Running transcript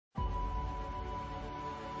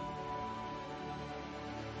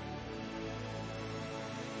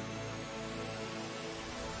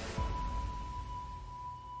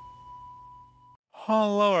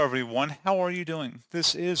Hello everyone, how are you doing?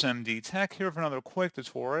 This is MD Tech here for another quick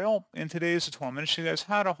tutorial. In today's tutorial, I'm going to show you guys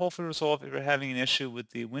how to hopefully resolve if you're having an issue with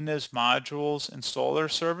the Windows Modules Installer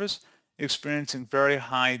service experiencing very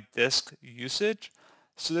high disk usage.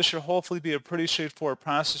 So this should hopefully be a pretty straightforward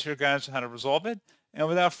process here, guys, on how to resolve it. And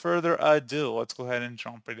without further ado, let's go ahead and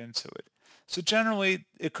jump right into it. So generally,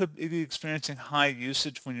 it could be experiencing high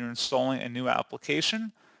usage when you're installing a new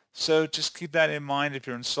application. So just keep that in mind if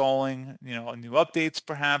you're installing, new updates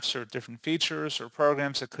perhaps, or different features or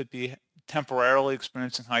programs that could be temporarily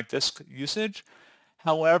experiencing high disk usage.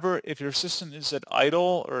 However, if your system is at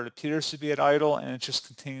idle or it appears to be at idle and it just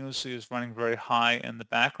continuously is running very high in the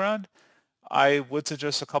background, I would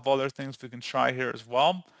suggest a couple other things we can try here as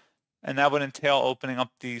well. And that would entail opening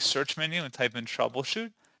up the search menu and type in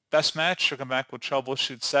troubleshoot. Best match, you'll come back with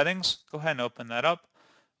troubleshoot settings. Go ahead and open that up.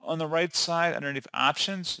 On the right side, underneath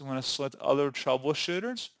options, you want to select other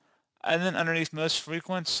troubleshooters. And then underneath most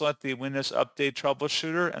frequent, select the Windows Update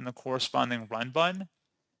troubleshooter and the corresponding run button.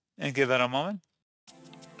 And give that a moment.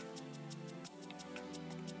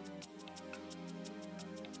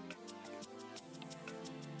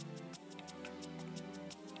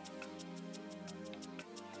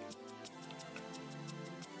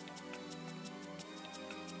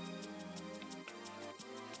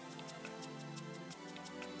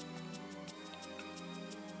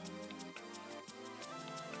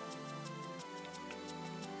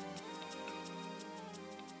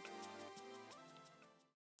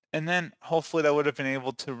 And then hopefully that would have been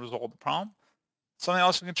able to resolve the problem. Something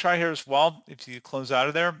else we can try here as well, if you close out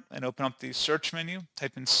of there and open up the search menu,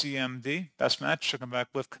 type in CMD, best match, you'll come back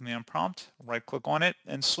with command prompt, right click on it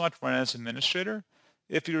and select run as administrator.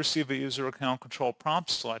 If you receive a user account control prompt,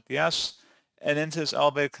 select yes. And into this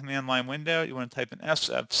elevated command line window, you want to type in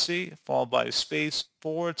SFC followed by a space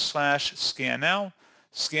 /scan now.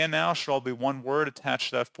 Scan now should all be one word attached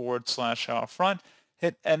to that / out front.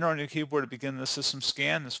 Hit enter on your keyboard to begin the system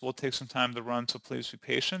scan. This will take some time to run, so please be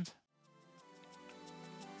patient.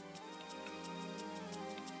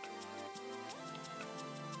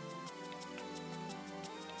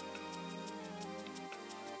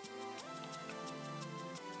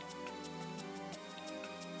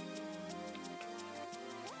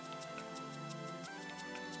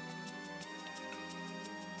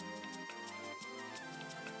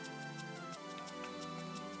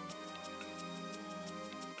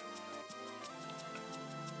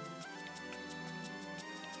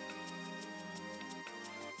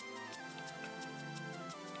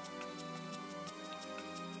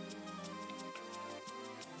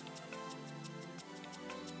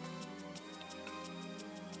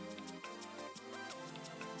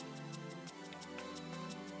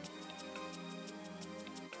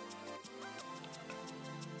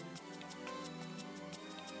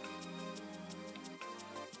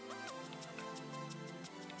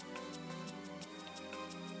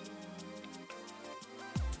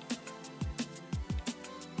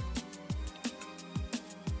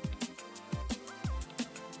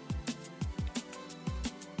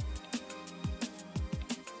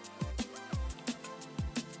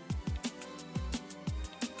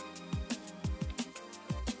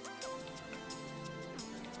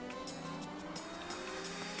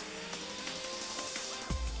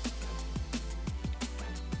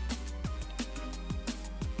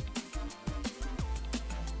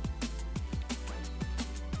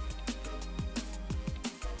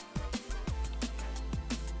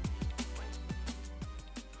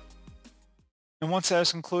 And once that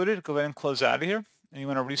is concluded, go ahead and close out of here. And you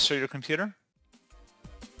want to restart your computer.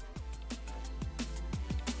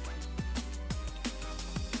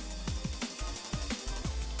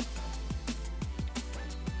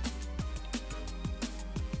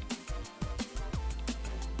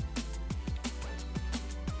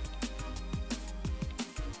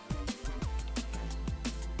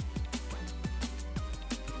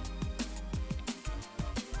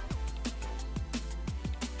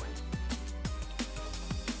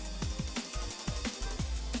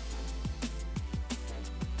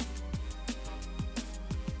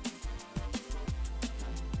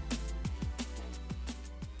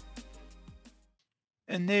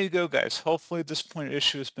 And there you go, guys. Hopefully at this point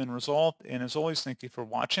issue has been resolved. And as always, thank you for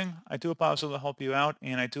watching. I do hope I was able to help you out,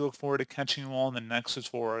 and I do look forward to catching you all in the next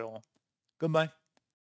tutorial. Goodbye.